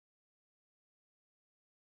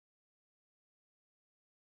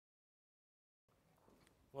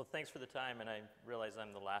Well, thanks for the time, and I realize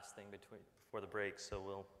I'm the last thing before the break, so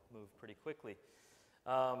we'll move pretty quickly.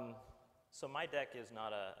 So my deck is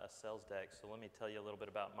not a sales deck, so let me tell you a little bit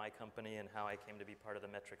about my company and how I came to be part of the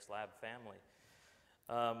Metrics Lab family.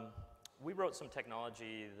 We wrote some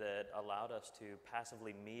technology that allowed us to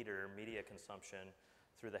passively meter media consumption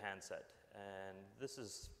through the handset, and this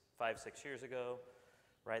is 5-6 years ago.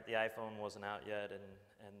 Right, the iPhone wasn't out yet, and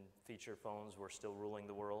feature phones were still ruling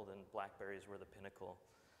the world, and BlackBerrys were the pinnacle.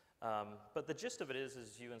 But the gist of it is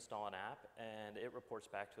you install an app, and it reports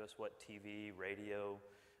back to us what TV, radio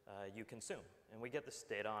you consume. And we get this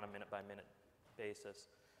data on a minute-by-minute basis.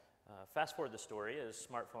 Fast forward the story, as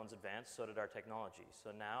smartphones advanced, so did our technology.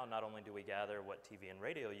 So now, not only do we gather what TV and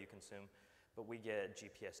radio you consume, but we get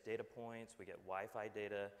GPS data points, we get Wi-Fi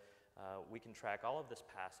data, we can track all of this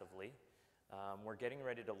passively. We're getting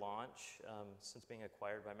ready to launch, since being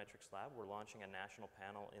acquired by Metrics Lab, we're launching a national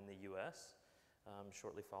panel in the US,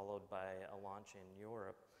 shortly followed by a launch in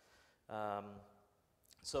Europe.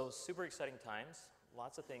 So super exciting times,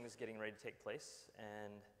 lots of things getting ready to take place,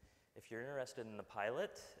 and if you're interested in a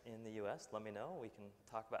pilot in the US, let me know. We can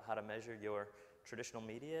talk about how to measure your traditional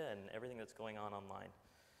media and everything that's going on online.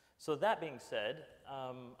 So that being said,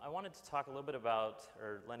 I wanted to talk a little bit about,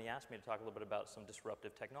 or Lenny asked me to talk a little bit about some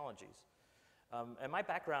disruptive technologies. And my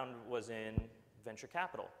background was in venture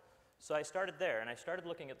capital. So I started there, and I started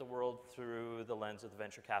looking at the world through the lens of the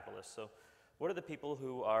venture capitalists. So what are the people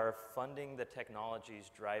who are funding the technologies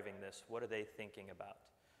driving this? What are they thinking about?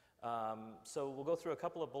 So we'll go through a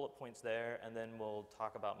couple of bullet points there, and then we'll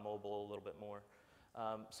talk about mobile a little bit more.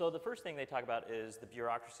 So the first thing they talk about is the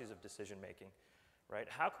bureaucracies of decision making, right?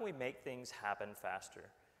 How can we make things happen faster?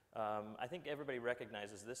 I think everybody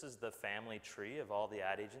recognizes this is the family tree of all the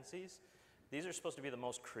ad agencies. These are supposed to be the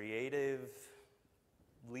most creative,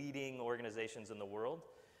 leading organizations in the world,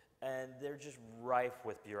 and they're just rife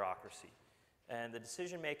with bureaucracy. And the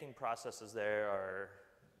decision-making processes there are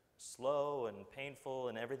slow and painful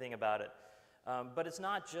and everything about it. But it's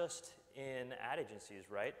not just in ad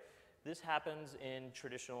agencies, right? This happens in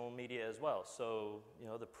traditional media as well. So, you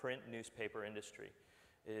know, the print newspaper industry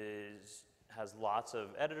has lots of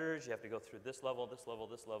editors. You have to go through this level, this level,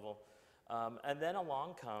 this level. And then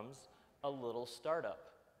along comes a little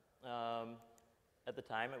startup. At the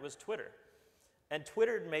time, it was Twitter. And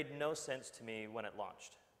Twitter made no sense to me when it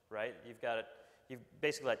launched, right? You've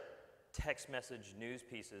basically got text message news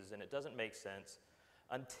pieces, and it doesn't make sense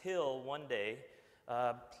until one day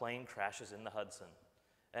a plane crashes in the Hudson.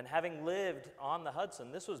 And having lived on the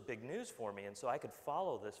Hudson, this was big news for me, and so I could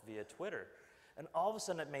follow this via Twitter. And all of a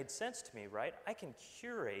sudden, it made sense to me, right? I can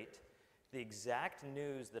curate the exact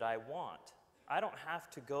news that I want. I don't have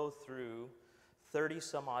to go through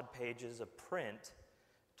 30-some-odd pages of print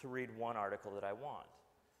to read one article that I want.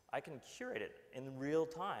 I can curate it in real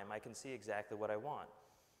time. I can see exactly what I want.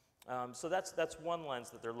 So that's one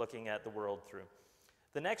lens that they're looking at the world through.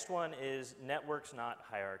 The next one is networks, not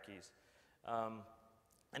hierarchies.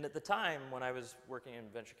 And at the time, when I was working in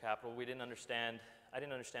venture capital, I didn't understand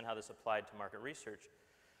how this applied to market research.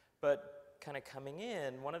 But kind of coming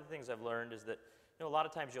in, one of the things I've learned is that a lot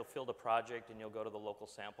of times you'll field a project and you'll go to the local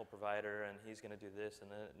sample provider and he's going to do this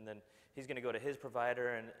and then he's going to go to his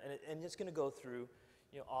provider and it's going to go through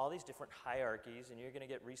all these different hierarchies and you're going to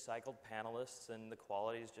get recycled panelists and the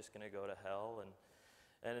quality is just going to go to hell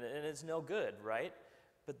and it's no good, right?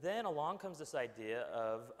 But then along comes this idea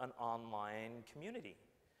of an online community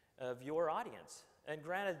of your audience. And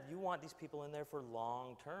granted, you want these people in there for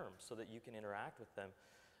long term so that you can interact with them.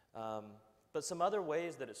 But some other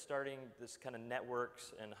ways that it's starting this kind of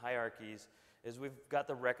networks and hierarchies is we've got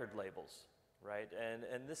the record labels, right?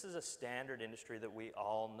 And this is a standard industry that we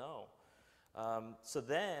all know. So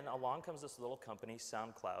then along comes this little company,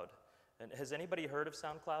 SoundCloud. And has anybody heard of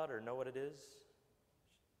SoundCloud or know what it is?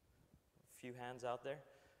 A few hands out there.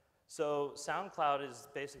 So SoundCloud is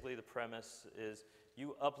basically the premise is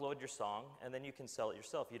you upload your song and then you can sell it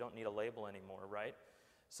yourself. You don't need a label anymore, right?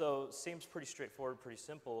 So it seems pretty straightforward, pretty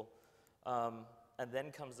simple. And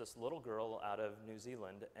then comes this little girl out of New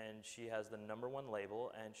Zealand, and she has the #1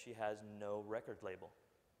 label, and she has no record label.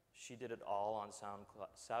 She did it all on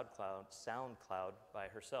SoundCloud by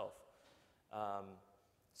herself.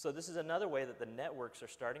 So this is another way that the networks are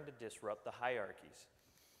starting to disrupt the hierarchies.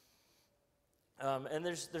 And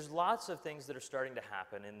there's lots of things that are starting to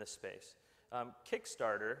happen in this space.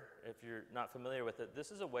 Kickstarter, if you're not familiar with it,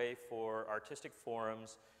 this is a way for artistic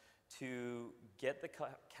forums to get the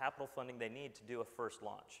capital funding they need to do a first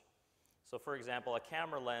launch. So for example, a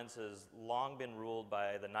camera lens has long been ruled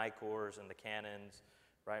by the Nikors and the Canons,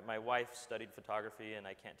 right? My wife studied photography and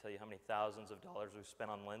I can't tell you how many thousands of dollars we've spent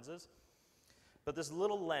on lenses. But this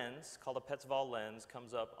little lens called a Petzval lens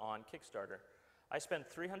comes up on Kickstarter. I spend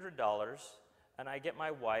 $300 and I get my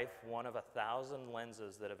wife one of 1,000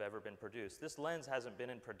 lenses that have ever been produced. This lens hasn't been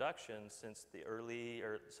in production since the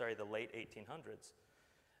late 1800s.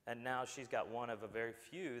 And now she's got one of a very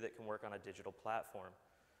few that can work on a digital platform.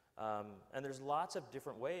 And there's lots of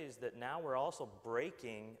different ways that now we're also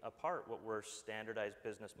breaking apart what were standardized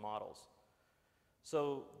business models.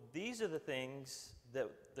 So these are the things that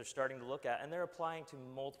they're starting to look at, and they're applying to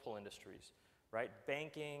multiple industries, right?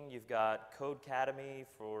 Banking, you've got Codecademy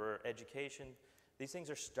for education. These things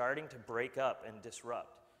are starting to break up and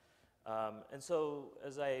disrupt. And so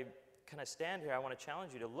as I kind of stand here, I want to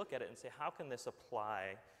challenge you to look at it and say, how can this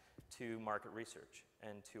apply to market research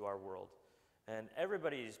and to our world? And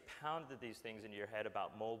everybody's pounded these things into your head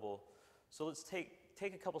about mobile. So let's take a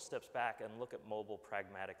couple steps back and look at mobile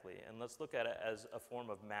pragmatically, and let's look at it as a form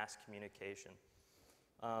of mass communication.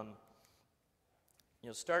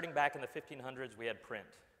 Starting back in the 1500s, we had print.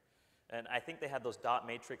 And I think they had those dot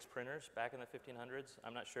matrix printers back in the 1500s.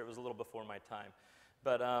 I'm not sure, it was a little before my time.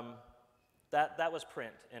 But that was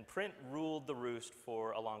print, and print ruled the roost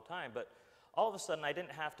for a long time. But all of a sudden, I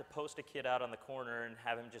didn't have to post a kid out on the corner and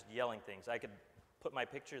have him just yelling things. I could put my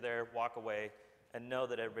picture there, walk away, and know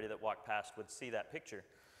that everybody that walked past would see that picture.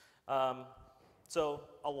 So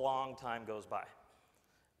a long time goes by.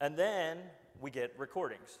 And then we get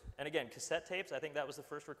recordings. And again, cassette tapes, I think that was the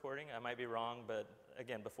first recording. I might be wrong, but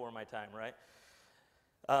again, before my time, right?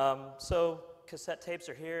 So cassette tapes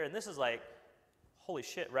are here, and this is like, holy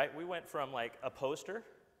shit, right? We went from like a poster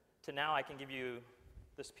to now I can give you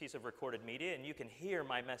this piece of recorded media, and you can hear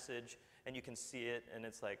my message, and you can see it, and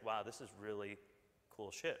it's like, wow, this is really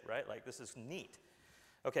cool shit, right? Like, this is neat.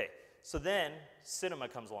 Okay, so then cinema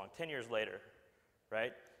comes along 10 years later,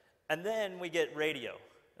 right? And then we get radio.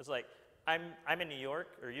 It's like, I'm in New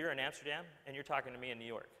York, or you're in Amsterdam, and you're talking to me in New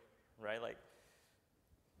York, right? Like,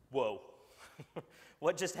 whoa,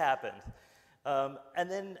 what just happened?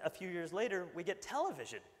 And then a few years later, we get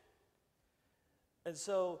television. And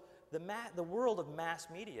so the world of mass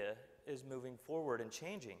media is moving forward and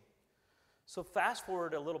changing. So fast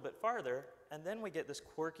forward a little bit farther, and then we get this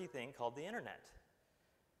quirky thing called the internet.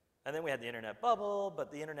 And then we had the internet bubble,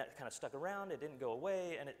 but the internet kind of stuck around, it didn't go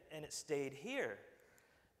away, and it stayed here.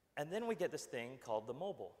 And then we get this thing called the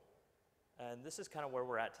mobile. And this is kind of where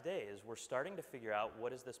we're at today, is we're starting to figure out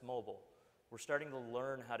what is this mobile. We're starting to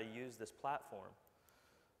learn how to use this platform.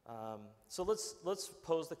 So let's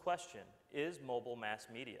pose the question, is mobile mass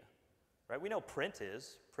media? Right? We know print's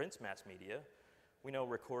mass media. We know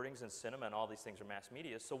recordings and cinema and all these things are mass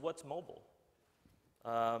media, so what's mobile?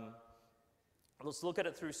 Let's look at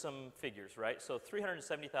it through some figures, right? So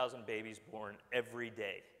 370,000 babies born every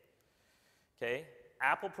day, okay?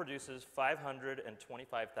 Apple produces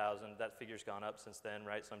 525,000. That figure's gone up since then,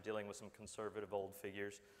 right? So I'm dealing with some conservative old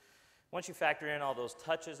figures. Once you factor in all those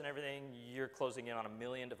touches and everything, you're closing in on 1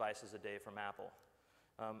 million devices a day from Apple.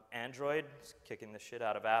 Android is kicking the shit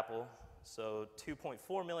out of Apple. So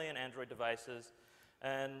 2.4 million Android devices.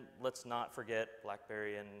 And let's not forget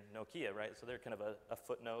BlackBerry and Nokia, right? So they're kind of a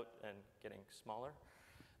footnote and getting smaller.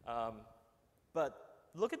 But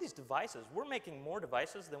look at these devices. We're making more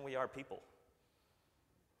devices than we are people,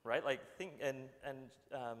 right? Like, the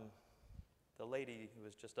lady who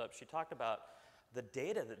was just up, she talked about the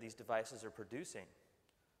data that these devices are producing.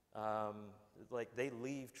 Like, they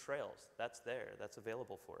leave trails. That's there. That's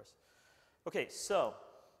available for us. Okay, so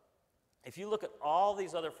if you look at all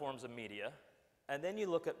these other forms of media, and then you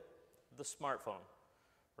look at the smartphone,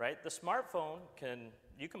 right? The smartphone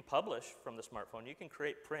you can publish from the smartphone, you can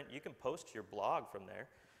create print, you can post your blog from there,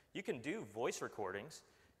 you can do voice recordings,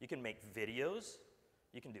 you can make videos,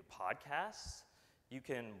 you can do podcasts, you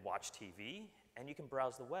can watch TV, and you can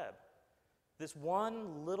browse the web. This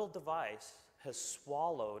one little device has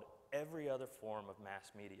swallowed every other form of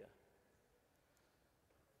mass media.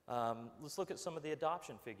 Let's look at some of the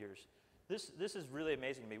adoption figures. This is really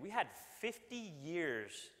amazing to me. We had 50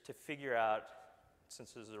 years to figure out,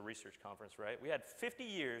 since this is a research conference, right? We had 50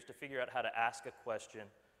 years to figure out how to ask a question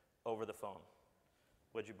over the phone.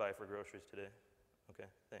 What'd you buy for groceries today? Okay,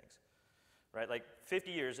 thanks. Right, like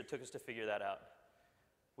 50 years it took us to figure that out.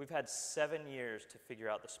 We've had 7 years to figure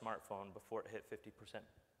out the smartphone before it hit 50%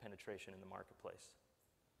 penetration in the marketplace.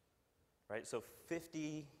 Right, so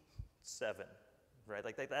 57, right?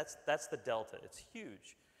 Like that's the delta, it's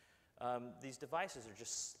huge. These devices are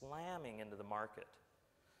just slamming into the market.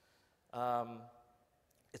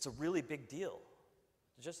 It's a really big deal.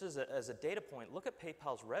 Just as a data point, look at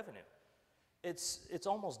PayPal's revenue. It's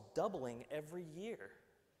almost doubling every year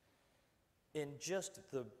in just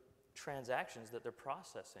the transactions that they're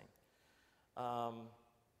processing.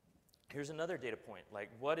 Here's another data point, like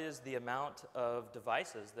what is the amount of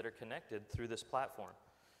devices that are connected through this platform?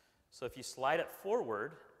 So if you slide it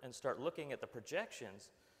forward and start looking at the projections,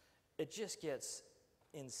 it just gets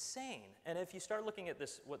insane. And if you start looking at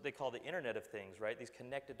this, what they call the Internet of Things, right? These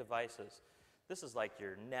connected devices. This is like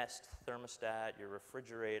your Nest thermostat, your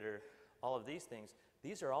refrigerator, all of these things.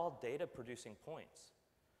 These are all data producing points.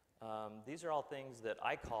 These are all things that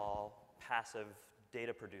I call passive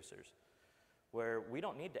data producers, where we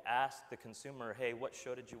don't need to ask the consumer, hey, what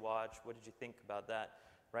show did you watch? What did you think about that?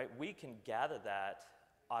 Right? We can gather that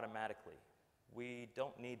automatically. We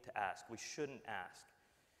don't need to ask. We shouldn't ask.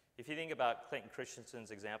 If you think about Clayton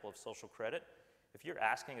Christensen's example of social credit, if you're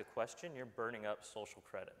asking a question, you're burning up social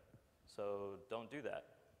credit. So don't do that,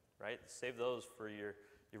 right? Save those for your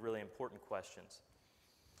really important questions.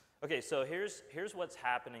 Okay, so here's what's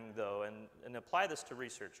happening though, and apply this to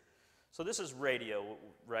research. So this is radio,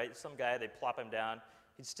 right? Some guy, they plop him down.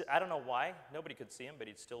 I don't know why, nobody could see him, but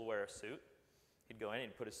he'd still wear a suit. He'd go in,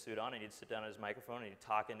 he'd put his suit on, and he'd sit down at his microphone, and he'd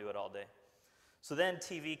talk into it all day. So then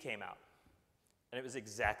TV came out, and it was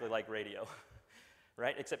exactly like radio,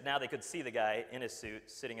 right? Except now they could see the guy in his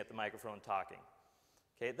suit sitting at the microphone talking.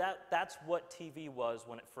 Okay, that's what TV was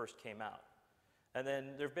when it first came out. And then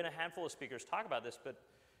there have been a handful of speakers talk about this, but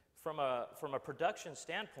from a production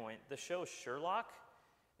standpoint, the show Sherlock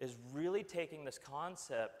is really taking this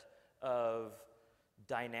concept of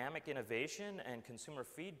dynamic innovation and consumer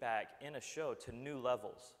feedback in a show to new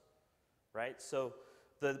levels, right? So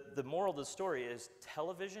the moral of the story is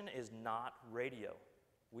television is not radio.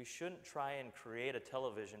 We shouldn't try and create a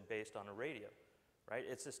television based on a radio, right?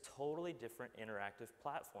 It's this totally different interactive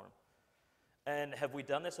platform. And have we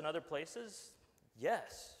done this in other places?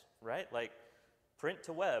 Yes, right? Like print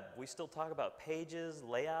to web, we still talk about pages,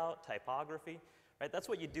 layout, typography, right? That's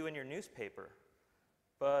what you do in your newspaper.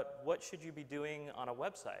 But what should you be doing on a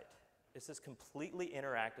website? It's this completely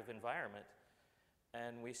interactive environment,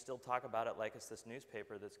 and we still talk about it like it's this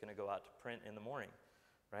newspaper that's going to go out to print in the morning,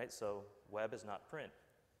 right? So web is not print.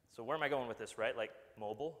 So where am I going with this, right? Like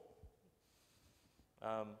mobile?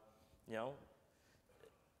 You know,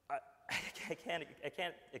 I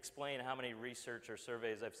can't explain how many research or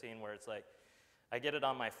surveys I've seen where it's like, I get it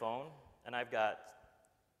on my phone, and I've got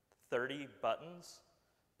 30 buttons,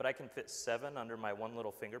 but I can fit 7 under my one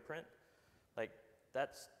little fingerprint. Like,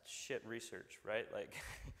 that's shit research, right? Like,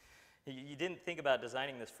 you didn't think about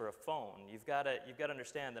designing this for a phone. You've got to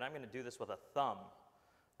understand that I'm going to do this with a thumb,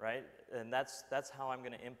 right? And that's how I'm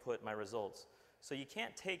going to input my results. So you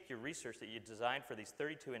can't take your research that you designed for these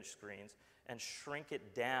 32-inch screens and shrink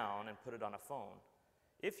it down and put it on a phone.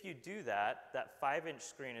 If you do that, that 5-inch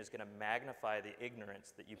screen is going to magnify the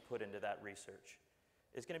ignorance that you put into that research.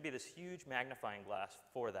 It's going to be this huge magnifying glass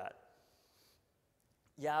for that.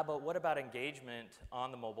 Yeah, but what about engagement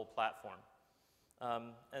on the mobile platform?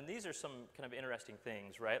 And these are some kind of interesting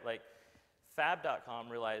things, right? Like Fab.com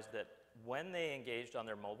realized that when they engaged on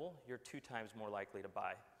their mobile, you're 2 times more likely to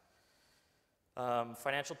buy.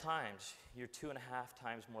 Financial Times, you're 2.5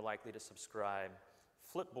 times more likely to subscribe.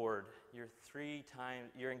 Flipboard,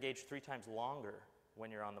 you're engaged 3 times longer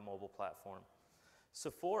when you're on the mobile platform.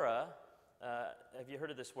 Sephora, have you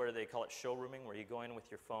heard of this where they call it showrooming, where you go in with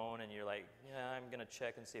your phone and you're like, yeah, I'm going to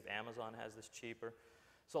check and see if Amazon has this cheaper.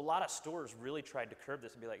 So a lot of stores really tried to curb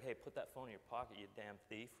this and be like, hey, put that phone in your pocket, you damn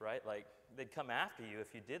thief, right? Like, they'd come after you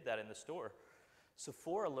if you did that in the store.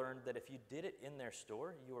 Sephora learned that if you did it in their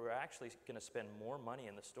store, you were actually going to spend more money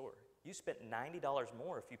in the store. You spent $90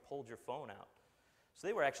 more if you pulled your phone out. So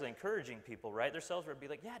they were actually encouraging people, right? Their sales would be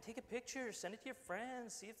like, yeah, take a picture, send it to your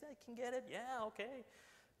friends, see if they can get it. Yeah, okay.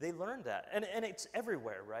 They learned that. And it's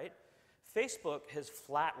everywhere, right? Facebook has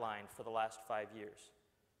flatlined for the last 5 years,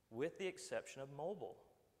 with the exception of mobile.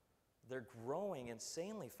 They're growing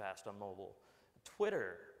insanely fast on mobile.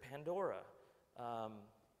 Twitter, Pandora,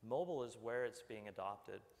 mobile is where it's being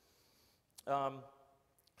adopted.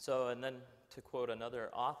 And then to quote another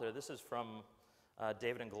author, this is from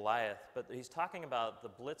David and Goliath, but he's talking about the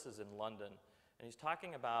blitzes in London, and he's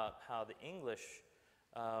talking about how the English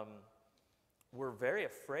were very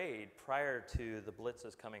afraid prior to the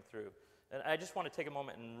blitzes coming through. And I just want to take a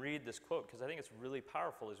moment and read this quote because I think it's really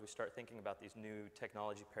powerful as we start thinking about these new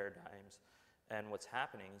technology paradigms and what's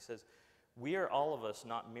happening. He says, "We are all of us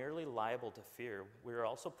not merely liable to fear, we are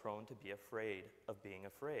also prone to be afraid of being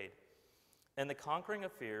afraid. And the conquering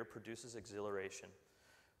of fear produces exhilaration.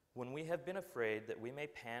 When we have been afraid that we may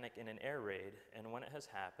panic in an air raid, and when it has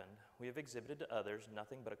happened, we have exhibited to others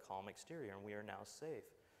nothing but a calm exterior, and we are now safe.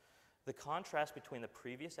 The contrast between the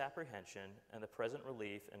previous apprehension and the present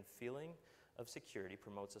relief and feeling of security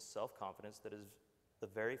promotes a self-confidence that is the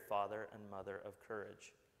very father and mother of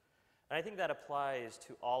courage. And I think that applies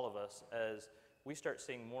to all of us as we start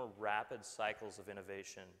seeing more rapid cycles of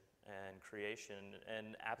innovation and creation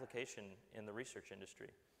and application in the research industry.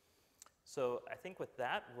 So I think with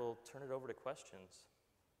that, we'll turn it over to questions.